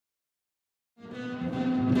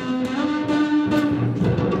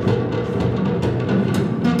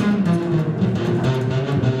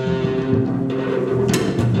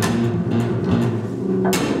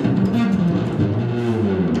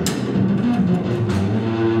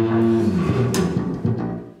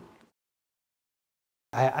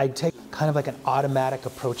I take kind of like an automatic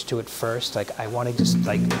approach to it first. Like I want to just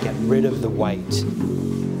like get rid of the white.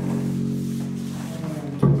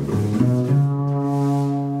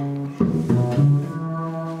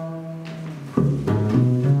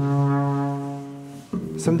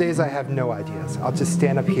 Some days I have no ideas. I'll just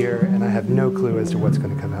stand up here and I have no clue as to what's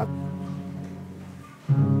going to come out.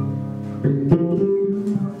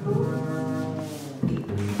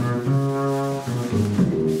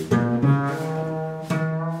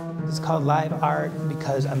 It's called live art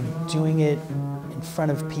because I'm doing it in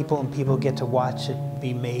front of people and people get to watch it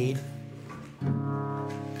be made.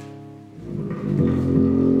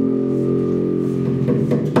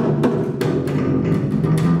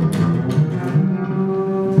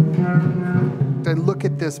 I look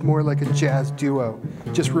at this more like a jazz duo.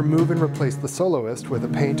 Just remove and replace the soloist with a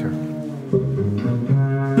painter.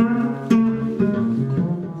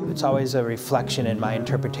 It's always a reflection in my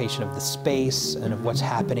interpretation of the space and of what's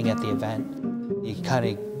happening at the event. You kind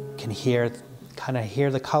of can hear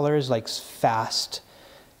the colors, like fast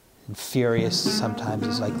and furious sometimes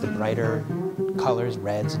is like the brighter colors,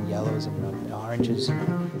 reds and yellows and oranges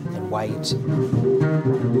and white.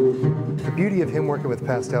 The beauty of him working with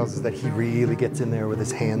pastels is that he really gets in there with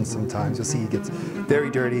his hands sometimes. You'll see he gets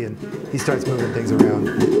very dirty and he starts moving things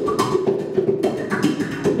around.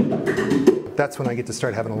 That's when I get to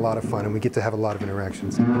start having a lot of fun and we get to have a lot of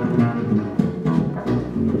interactions.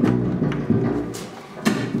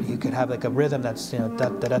 You could have like a rhythm that's, you know, da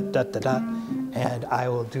da da da da da, and I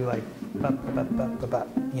will do like ba ba ba ba ba,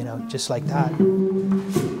 you know, just like that.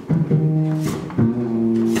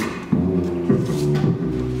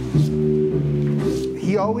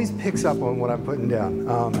 He always picks up on what I'm putting down,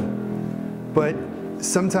 but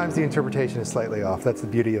sometimes the interpretation is slightly off. That's the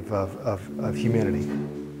beauty of humanity.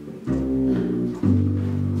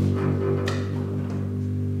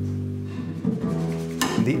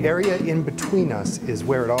 The area in between us is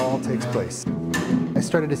where it all takes place. I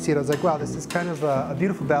started to see it, I was like, wow, this is kind of a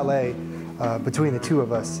beautiful ballet between the two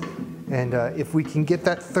of us. And if we can get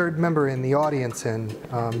that third member in the audience in,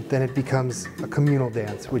 then it becomes a communal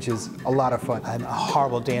dance, which is a lot of fun. I'm a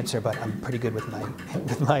horrible dancer, but I'm pretty good with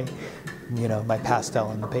my, you know, my pastel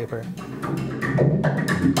on the paper.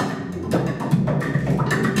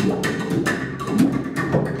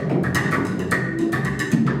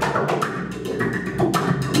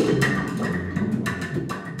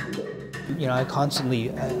 You know, I'm constantly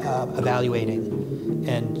evaluating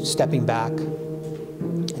and stepping back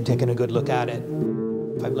and taking a good look at it.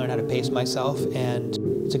 I've learned how to pace myself, and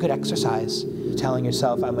it's a good exercise. Telling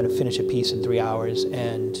yourself, I'm going to finish a piece in 3 hours,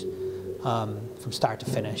 and from start to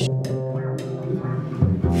finish.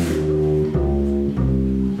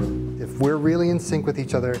 If we're really in sync with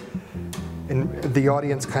each other, and the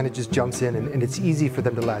audience kind of just jumps in, and it's easy for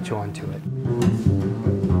them to latch on to it.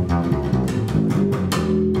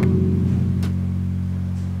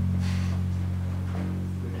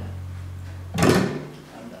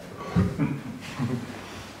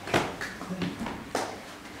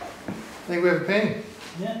 I think we have a painting.